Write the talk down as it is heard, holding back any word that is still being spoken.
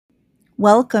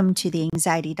Welcome to the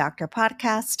Anxiety Doctor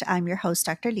podcast. I'm your host,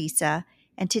 Dr. Lisa,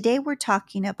 and today we're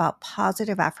talking about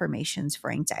positive affirmations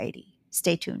for anxiety.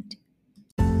 Stay tuned.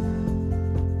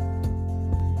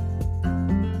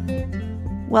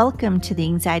 Welcome to the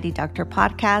Anxiety Doctor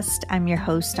podcast. I'm your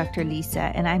host, Dr.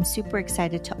 Lisa, and I'm super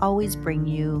excited to always bring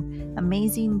you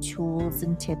amazing tools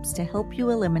and tips to help you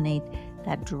eliminate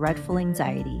that dreadful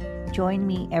anxiety. Join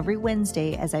me every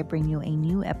Wednesday as I bring you a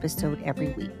new episode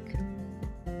every week.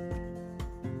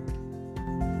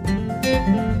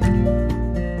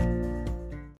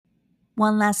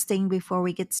 One last thing before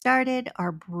we get started,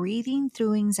 our Breathing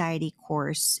Through Anxiety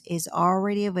course is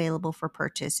already available for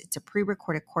purchase. It's a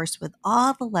pre-recorded course with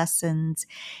all the lessons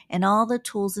and all the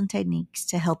tools and techniques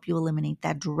to help you eliminate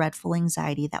that dreadful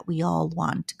anxiety that we all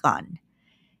want gone.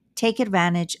 Take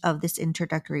advantage of this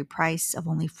introductory price of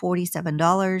only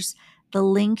 $47. The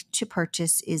link to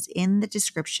purchase is in the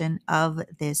description of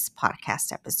this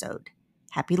podcast episode.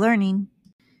 Happy learning.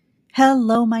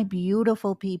 Hello, my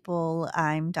beautiful people.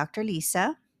 I'm Dr.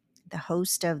 Lisa, the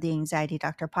host of the Anxiety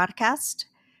Doctor podcast.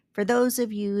 For those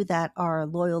of you that are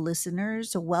loyal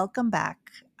listeners, welcome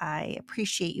back. I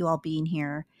appreciate you all being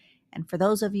here. And for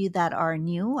those of you that are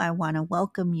new, I want to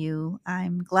welcome you.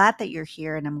 I'm glad that you're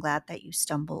here and I'm glad that you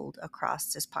stumbled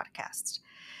across this podcast.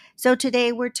 So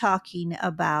today we're talking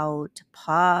about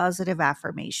positive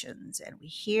affirmations, and we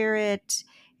hear it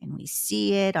and we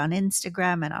see it on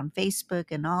Instagram and on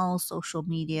Facebook and all social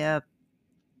media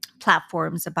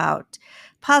platforms about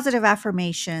positive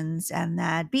affirmations, and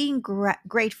that being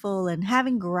grateful and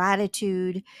having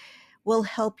gratitude will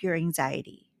help your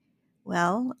anxiety.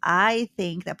 Well, I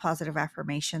think that positive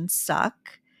affirmations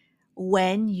suck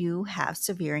when you have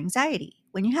severe anxiety.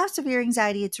 When you have severe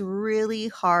anxiety, it's really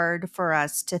hard for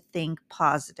us to think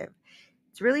positive.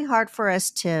 It's really hard for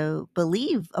us to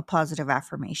believe a positive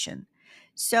affirmation.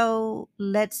 So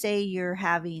let's say you're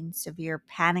having severe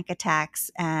panic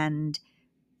attacks and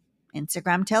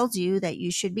Instagram tells you that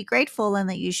you should be grateful and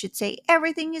that you should say,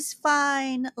 everything is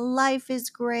fine, life is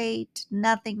great,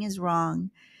 nothing is wrong.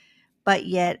 But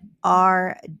yet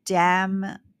our damn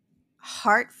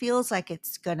heart feels like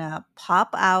it's gonna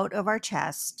pop out of our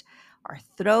chest. Our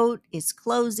throat is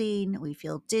closing. We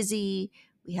feel dizzy.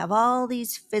 We have all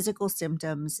these physical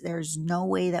symptoms. There's no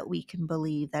way that we can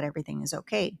believe that everything is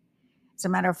okay. As a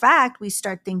matter of fact, we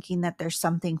start thinking that there's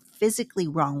something physically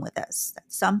wrong with us,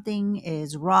 that something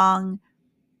is wrong,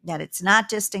 that it's not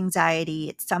just anxiety,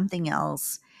 it's something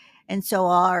else. And so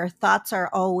our thoughts are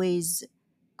always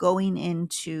going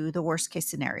into the worst case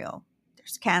scenario.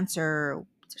 There's cancer,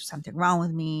 there's something wrong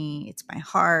with me, it's my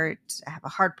heart, I have a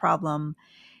heart problem.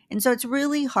 And so it's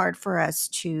really hard for us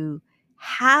to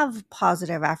have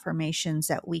positive affirmations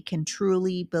that we can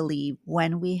truly believe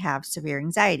when we have severe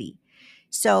anxiety.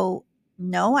 So,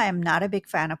 no, I am not a big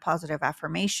fan of positive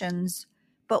affirmations,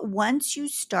 but once you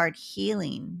start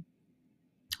healing,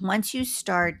 once you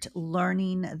start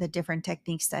learning the different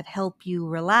techniques that help you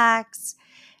relax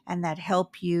and that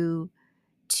help you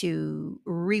to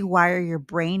rewire your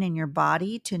brain and your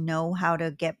body to know how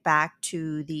to get back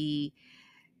to the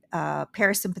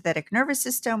parasympathetic nervous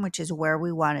system, which is where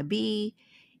we want to be,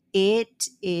 it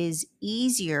is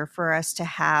easier for us to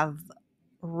have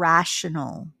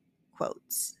rational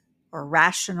quotes or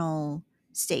rational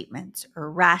statements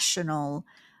or rational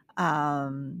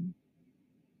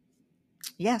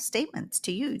statements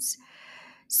to use.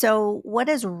 So, what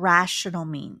does rational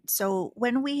mean? So,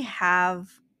 when we have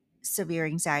severe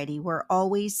anxiety, we're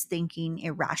always thinking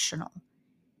irrational.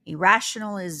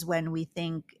 Irrational is when we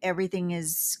think everything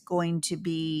is going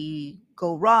to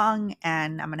go wrong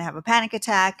and I'm going to have a panic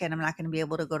attack and I'm not going to be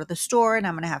able to go to the store and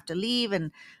I'm going to have to leave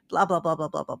and blah, blah, blah, blah,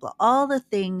 blah, blah, blah. All the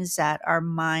things that our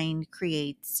mind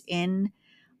creates in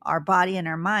our body and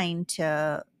our mind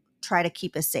to try to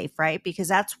keep us safe, right? Because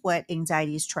that's what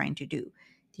anxiety is trying to do.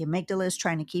 The amygdala is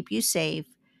trying to keep you safe.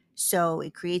 So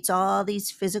it creates all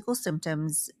these physical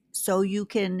symptoms so you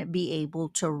can be able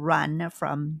to run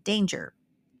from danger.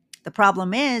 The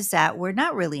problem is that we're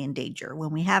not really in danger. When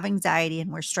we have anxiety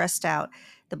and we're stressed out,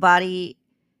 the body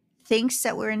thinks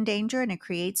that we're in danger and it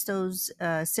creates those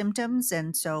symptoms.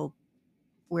 And so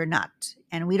we're not.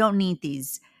 And we don't need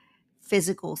these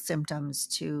physical symptoms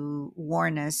to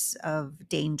warn us of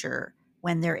danger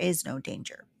when there is no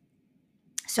danger.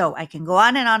 So I can go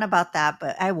on and on about that,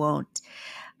 but I won't.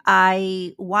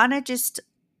 I want to just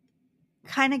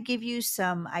kind of give you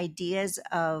some ideas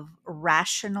of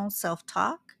rational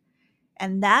self-talk.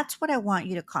 And that's what I want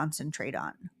you to concentrate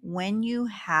on. When you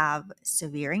have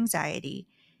severe anxiety,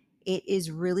 it is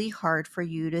really hard for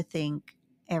you to think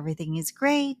everything is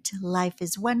great, life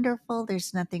is wonderful,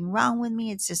 there's nothing wrong with me,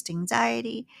 it's just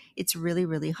anxiety. It's really,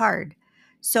 really hard.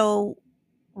 So,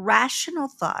 rational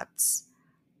thoughts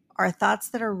are thoughts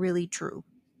that are really true.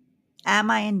 Am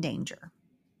I in danger?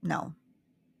 No,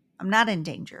 I'm not in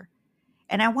danger.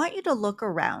 And I want you to look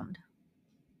around.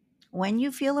 When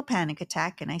you feel a panic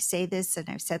attack, and I say this and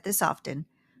I've said this often,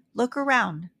 look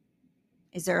around.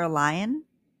 Is there a lion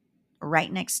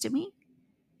right next to me?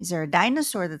 Is there a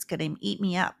dinosaur that's going to eat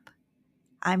me up?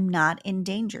 I'm not in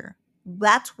danger.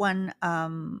 That's one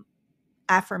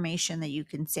affirmation that you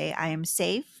can say. I am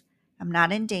safe. I'm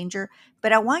not in danger.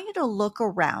 But I want you to look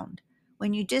around.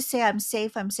 When you just say, I'm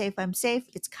safe, I'm safe, I'm safe,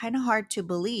 it's kind of hard to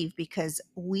believe because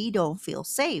we don't feel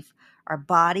safe. Our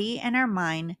body and our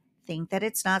mind think that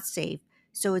it's not safe.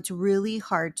 So it's really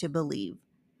hard to believe.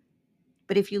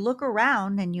 But if you look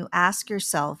around and you ask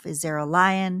yourself, is there a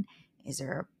lion? Is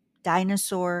there a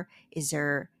dinosaur? Is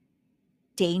there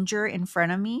danger in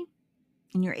front of me?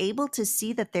 And you're able to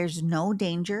see that there's no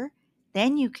danger,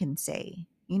 then you can say,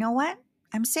 you know what?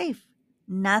 I'm safe.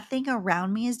 Nothing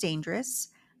around me is dangerous.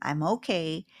 I'm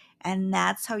okay. And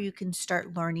that's how you can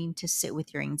start learning to sit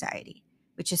with your anxiety,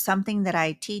 which is something that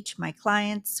I teach my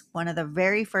clients. One of the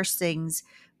very first things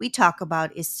we talk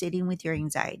about is sitting with your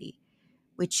anxiety,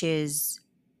 which is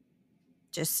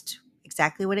just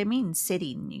exactly what it means,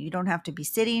 sitting. You don't have to be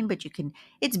sitting, but you can,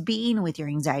 it's being with your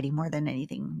anxiety more than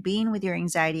anything. Being with your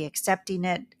anxiety, accepting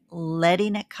it,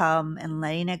 letting it come and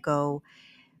letting it go.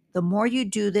 The more you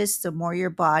do this, the more your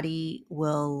body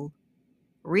will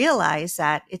realize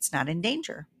that it's not in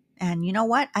danger. And you know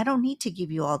what? I don't need to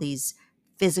give you all these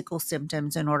physical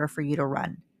symptoms in order for you to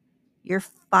run. You're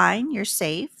fine, you're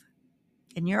safe,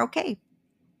 and you're okay.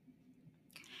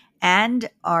 And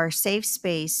our safe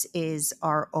space is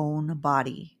our own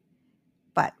body.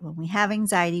 But when we have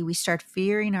anxiety, we start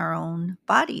fearing our own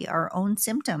body, our own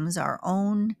symptoms, our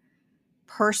own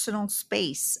personal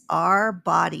space. Our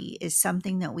body is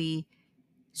something that we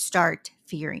start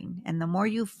fearing. And the more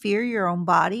you fear your own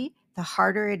body, the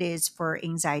harder it is for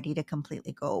anxiety to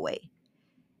completely go away.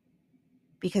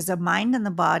 Because the mind and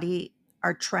the body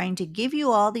are trying to give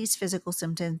you all these physical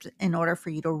symptoms in order for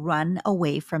you to run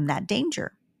away from that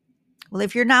danger. Well,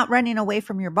 if you're not running away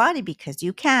from your body because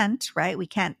you can't, right? We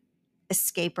can't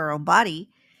escape our own body.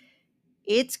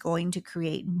 It's going to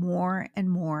create more and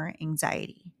more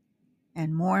anxiety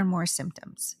and more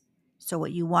symptoms. So,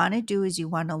 what you want to do is you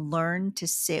want to learn to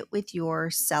sit with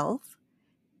yourself,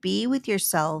 be with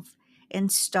yourself, and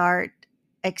start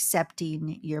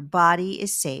accepting your body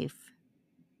is safe.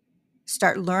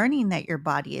 Start learning that your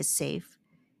body is safe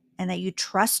and that you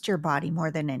trust your body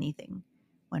more than anything.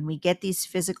 When we get these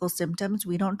physical symptoms,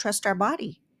 we don't trust our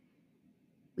body.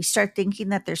 We start thinking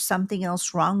that there's something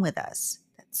else wrong with us,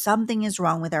 that something is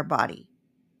wrong with our body.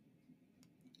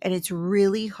 And it's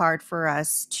really hard for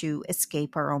us to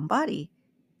escape our own body.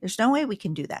 There's no way we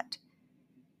can do that.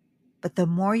 But the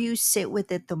more you sit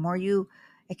with it, the more you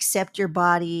accept your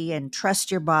body and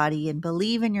trust your body and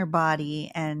believe in your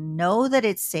body and know that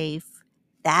it's safe,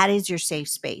 that is your safe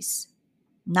space,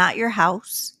 not your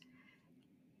house.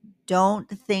 Don't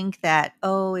think that,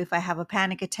 oh, if I have a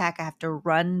panic attack, I have to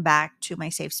run back to my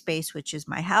safe space, which is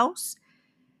my house.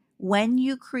 When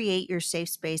you create your safe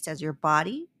space as your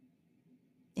body,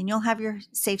 then you'll have your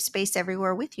safe space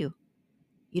everywhere with you.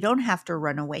 You don't have to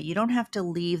run away. You don't have to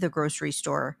leave the grocery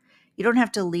store. You don't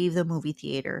have to leave the movie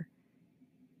theater.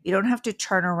 You don't have to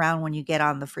turn around when you get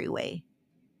on the freeway.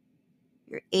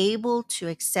 You're able to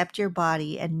accept your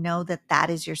body and know that that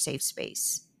is your safe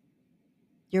space.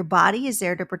 Your body is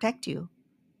there to protect you.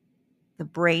 The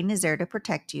brain is there to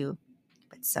protect you.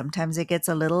 But sometimes it gets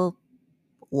a little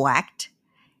whacked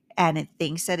and it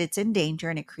thinks that it's in danger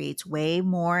and it creates way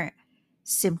more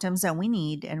symptoms than we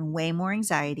need and way more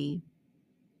anxiety.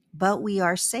 But we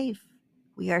are safe.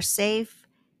 We are safe.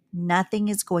 Nothing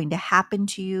is going to happen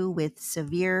to you with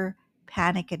severe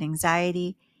panic and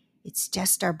anxiety. It's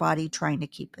just our body trying to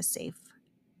keep us safe.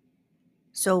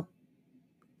 So,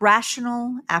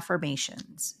 rational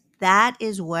affirmations. That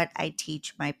is what I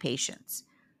teach my patients.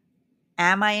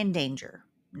 Am I in danger?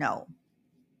 No.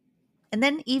 And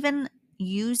then even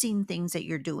using things that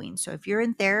you're doing. So if you're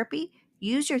in therapy,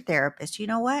 use your therapist. You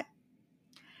know what?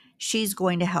 She's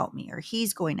going to help me or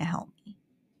he's going to help me.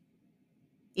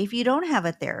 If you don't have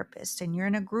a therapist and you're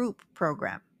in a group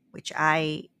program, which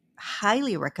I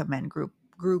highly recommend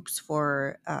groups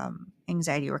for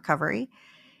anxiety recovery,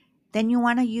 then you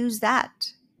want to use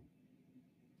that.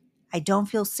 I don't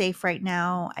feel safe right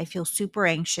now. I feel super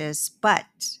anxious,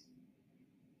 but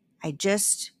I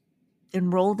just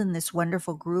enrolled in this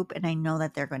wonderful group and I know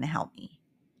that they're going to help me.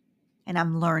 And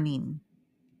I'm learning.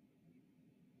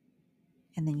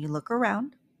 And then you look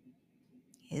around.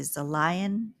 Is the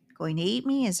lion going to eat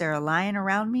me? Is there a lion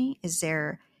around me? Is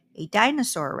there a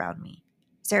dinosaur around me?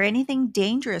 Is there anything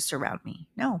dangerous around me?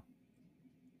 No.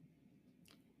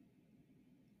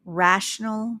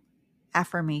 Rational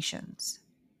affirmations,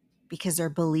 because they're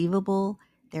believable,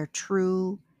 they're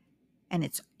true, and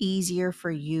it's easier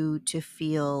for you to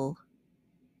feel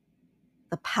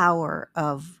the power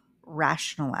of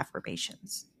rational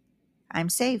affirmations. I'm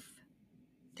safe.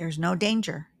 There's no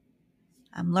danger.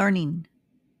 I'm learning.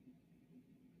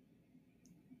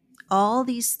 All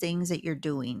these things that you're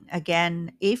doing.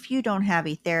 Again, if you don't have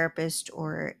a therapist,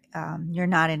 or you're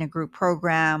not in a group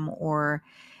program, or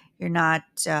you're not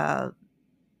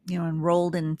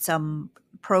enrolled in some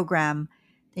program,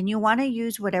 then you want to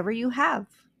use whatever you have.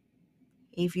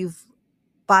 If you've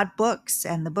bought books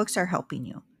and the books are helping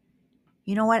you,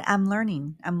 you know what? I'm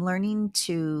learning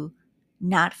to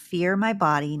not fear my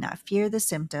body, not fear the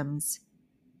symptoms.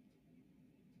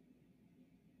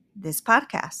 This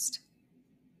podcast,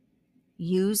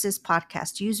 use this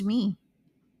podcast, use me.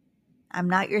 I'm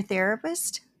not your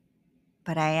therapist,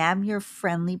 but I am your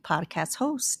friendly podcast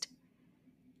host.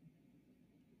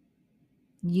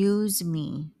 Use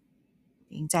me.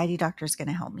 The anxiety doctor is going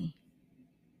to help me.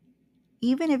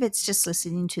 Even if it's just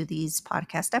listening to these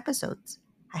podcast episodes,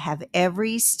 I have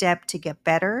every step to get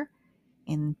better.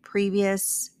 In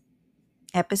previous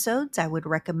episodes, I would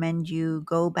recommend you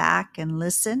go back and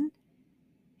listen.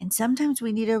 And sometimes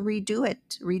we need to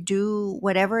redo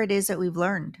whatever it is that we've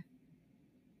learned.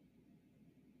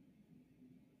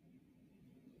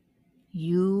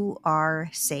 You are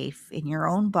safe in your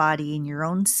own body, in your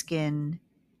own skin.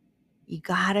 You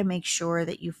got to make sure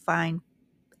that you find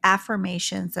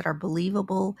affirmations that are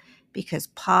believable, because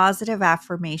positive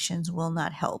affirmations will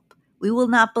not help. We will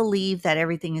not believe that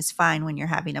everything is fine when you're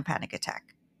having a panic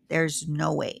attack. There's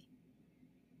no way.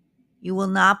 You will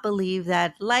not believe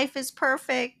that life is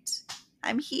perfect,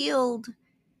 I'm healed,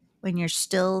 when you're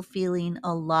still feeling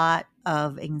a lot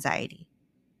of anxiety.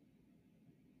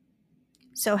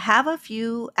 So have a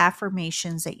few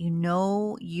affirmations that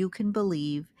you can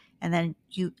believe, and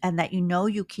that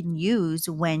you can use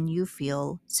when you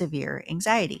feel severe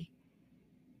anxiety.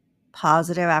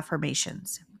 Positive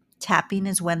affirmations. Tapping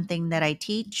is one thing that I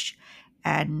teach,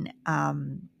 and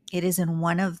it is in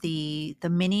one of the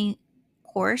mini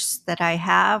course that I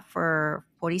have for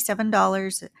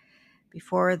 $47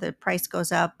 before the price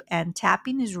goes up. And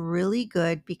tapping is really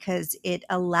good because it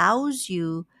allows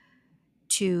you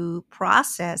to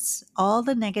process all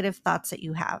the negative thoughts that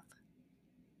you have.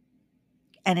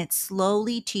 And it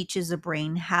slowly teaches the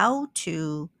brain how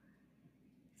to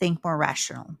think more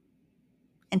rational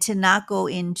and to not go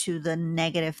into the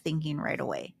negative thinking right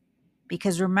away.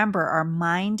 Because remember, our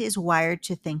mind is wired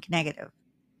to think negative.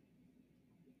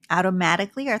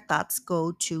 Automatically, our thoughts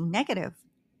go to negative,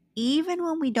 even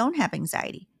when we don't have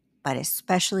anxiety, but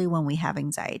especially when we have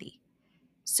anxiety.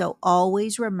 So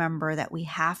always remember that we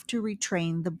have to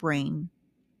retrain the brain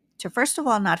to, first of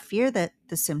all, not fear the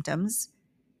symptoms.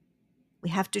 We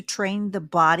have to train the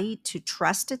body to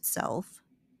trust itself.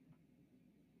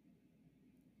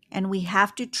 And we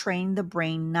have to train the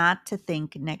brain not to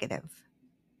think negative,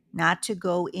 not to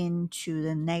go into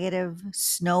the negative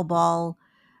snowball,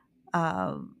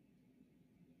 uh,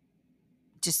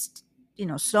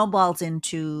 snowballs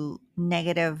into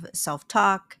negative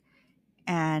self-talk.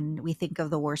 And we think of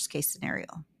the worst case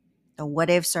scenario. The what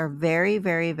ifs are very,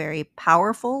 very, very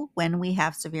powerful when we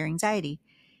have severe anxiety.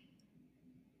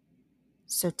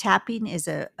 So tapping is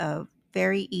a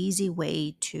very easy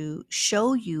way to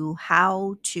show you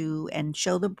how to, and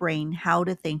show the brain how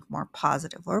to think more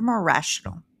positive or more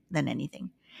rational than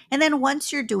anything. And then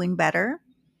once you're doing better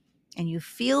and you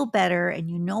feel better and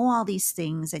you know all these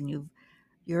things and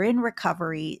you're in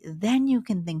recovery, then you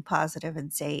can think positive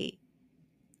and say,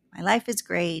 my life is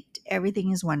great,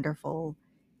 everything is wonderful,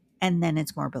 and then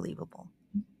it's more believable.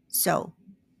 So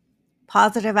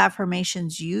positive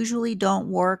affirmations usually don't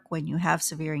work when you have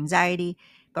severe anxiety,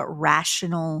 but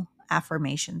rational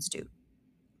affirmations do.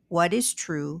 What is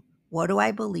true? What do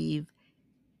I believe?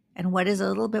 And what is a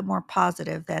little bit more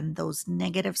positive than those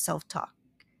negative self-talk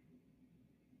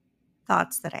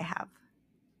thoughts that I have?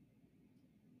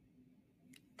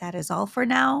 That is all for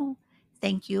now.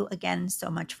 Thank you again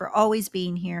so much for always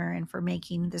being here and for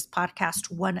making this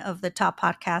podcast one of the top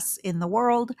podcasts in the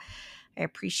world. I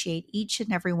appreciate each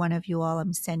and every one of you all.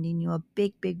 I'm sending you a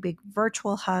big, big, big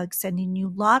virtual hug, sending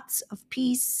you lots of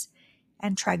peace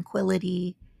and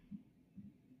tranquility.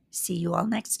 See you all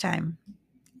next time.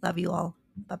 Love you all.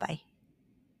 Bye-bye.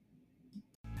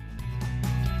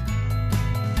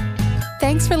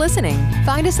 Thanks for listening.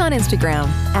 Find us on Instagram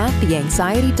 @The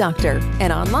Anxiety Doctor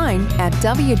and online at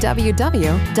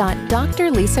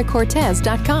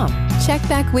www.drlisacortez.com. Check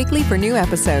back weekly for new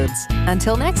episodes.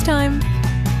 Until next time.